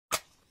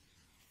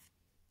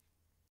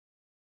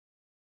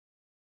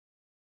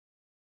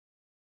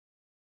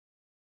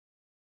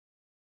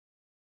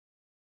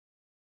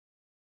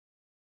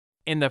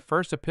In the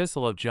first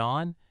epistle of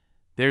John,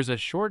 there's a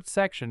short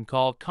section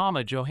called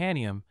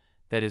Johanneum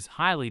that is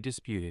highly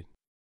disputed.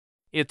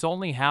 It's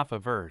only half a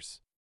verse.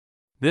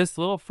 This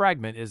little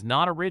fragment is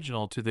not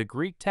original to the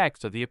Greek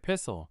text of the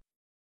epistle.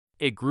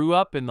 It grew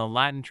up in the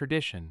Latin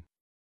tradition.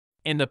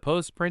 In the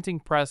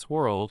post-printing press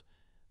world,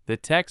 the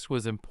text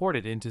was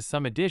imported into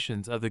some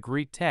editions of the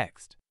Greek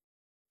text.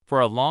 For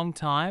a long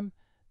time,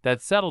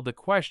 that settled the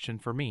question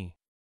for me.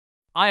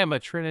 I am a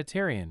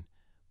Trinitarian,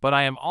 but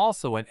I am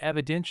also an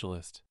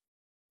evidentialist.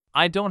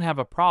 I don't have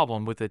a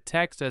problem with the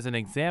text as an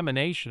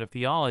examination of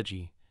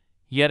theology,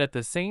 yet at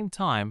the same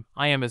time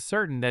I am as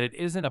certain that it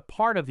isn't a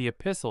part of the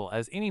epistle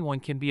as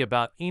anyone can be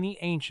about any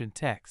ancient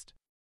text.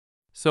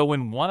 So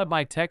when one of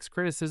my text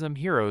criticism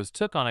heroes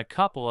took on a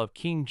couple of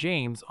King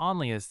James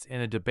onlyists in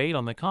a debate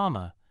on the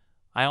comma,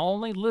 I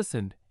only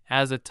listened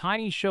as a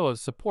tiny show of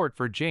support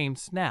for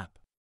James Snap.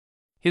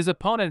 His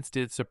opponents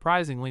did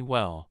surprisingly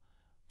well,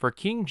 for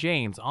King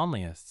James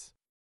onlyists.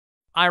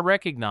 I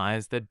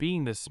recognize that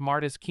being the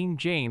smartest King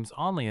James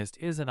onlyist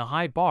isn't a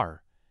high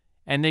bar,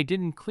 and they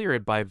didn't clear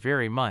it by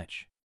very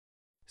much.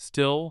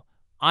 Still,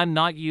 I'm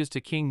not used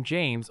to King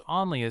James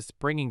onlyists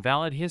bringing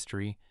valid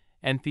history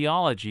and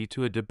theology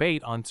to a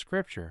debate on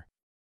Scripture.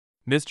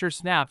 Mr.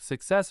 Snap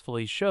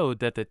successfully showed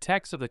that the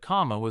text of the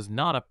comma was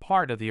not a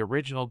part of the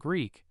original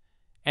Greek,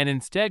 and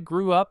instead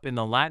grew up in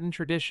the Latin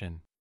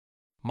tradition.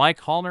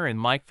 Mike Hallner and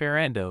Mike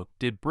Ferrando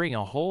did bring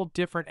a whole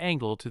different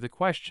angle to the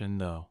question,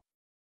 though.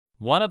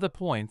 One of the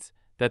points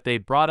that they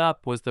brought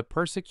up was the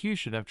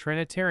persecution of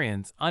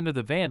Trinitarians under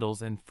the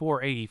Vandals in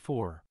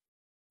 484.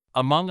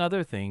 Among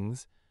other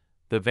things,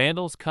 the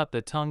Vandals cut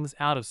the tongues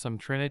out of some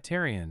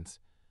Trinitarians,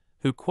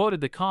 who quoted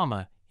the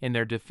comma in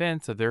their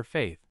defense of their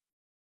faith.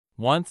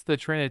 Once the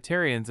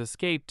Trinitarians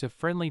escaped to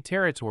friendly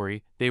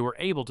territory, they were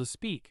able to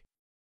speak.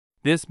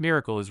 This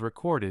miracle is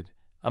recorded,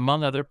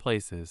 among other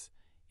places,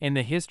 in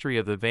the history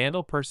of the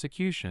Vandal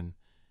persecution,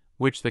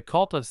 which the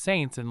Cult of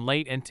Saints in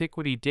Late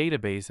Antiquity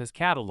database has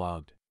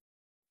catalogued.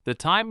 The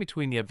time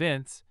between the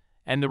events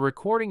and the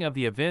recording of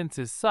the events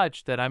is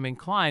such that I'm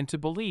inclined to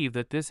believe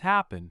that this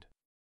happened.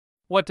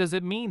 What does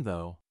it mean,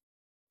 though?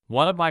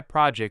 One of my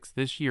projects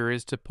this year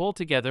is to pull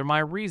together my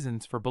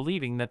reasons for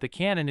believing that the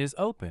canon is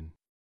open.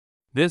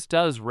 This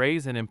does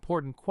raise an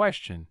important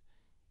question.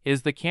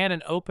 Is the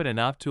canon open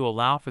enough to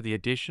allow for the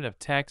addition of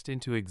text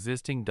into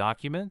existing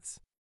documents?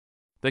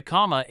 The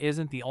comma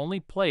isn't the only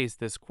place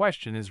this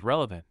question is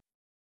relevant.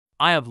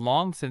 I have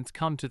long since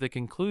come to the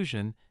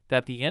conclusion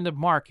that the end of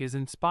Mark is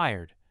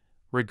inspired,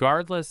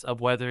 regardless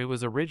of whether it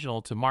was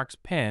original to Mark's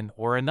pen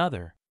or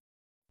another.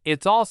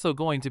 It's also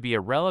going to be a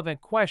relevant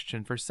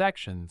question for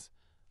sections,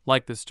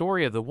 like the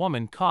story of the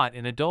woman caught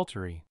in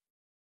adultery.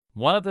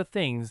 One of the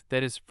things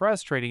that is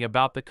frustrating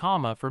about the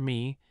comma for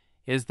me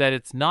is that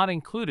it's not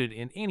included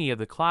in any of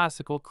the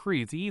classical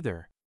creeds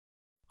either.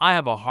 I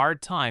have a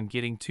hard time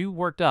getting too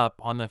worked up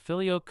on the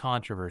filioque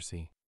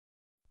controversy.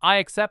 I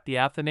accept the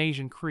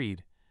Athanasian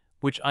Creed,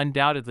 which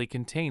undoubtedly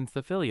contains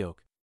the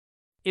filioque.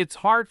 It's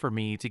hard for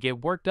me to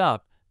get worked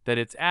up that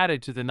it's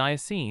added to the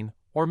Nicene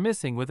or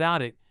missing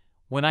without it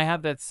when I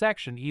have that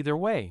section either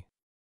way.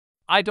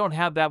 I don't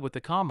have that with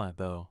the comma,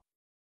 though.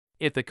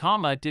 If the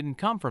comma didn't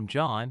come from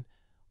John,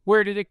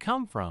 where did it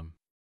come from?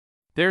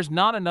 There's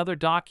not another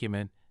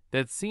document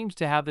that seems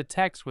to have the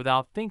text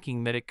without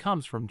thinking that it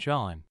comes from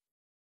John.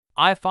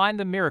 I find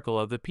the miracle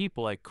of the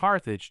people at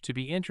Carthage to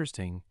be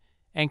interesting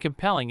and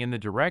compelling in the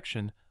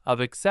direction of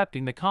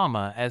accepting the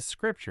comma as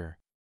scripture,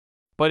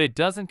 but it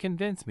doesn't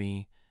convince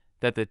me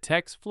that the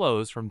text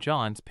flows from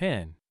John's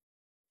pen.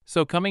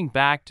 So coming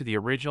back to the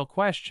original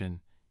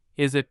question,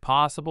 is it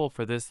possible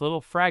for this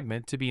little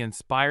fragment to be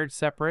inspired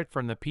separate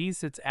from the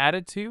piece it's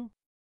added to?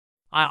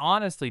 I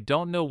honestly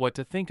don't know what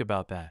to think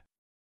about that.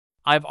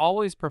 I've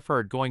always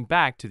preferred going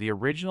back to the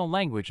original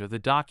language of the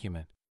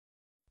document.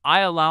 I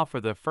allow for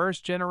the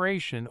first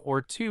generation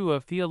or two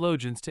of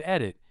theologians to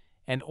edit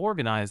and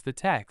organize the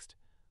text,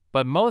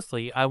 but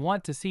mostly I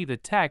want to see the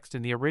text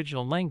in the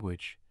original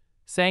language,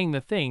 saying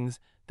the things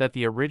that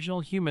the original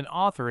human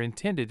author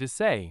intended to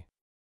say.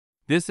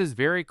 This is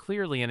very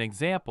clearly an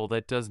example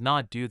that does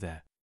not do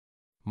that.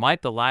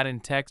 Might the Latin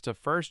text of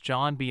 1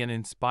 John be an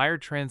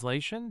inspired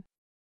translation?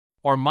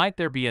 Or might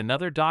there be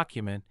another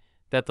document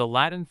that the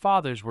Latin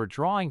fathers were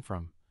drawing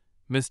from,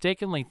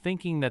 mistakenly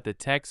thinking that the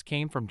text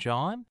came from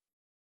John?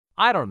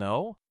 I don't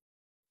know,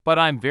 but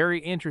I'm very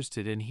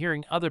interested in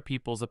hearing other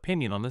people's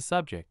opinion on the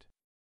subject.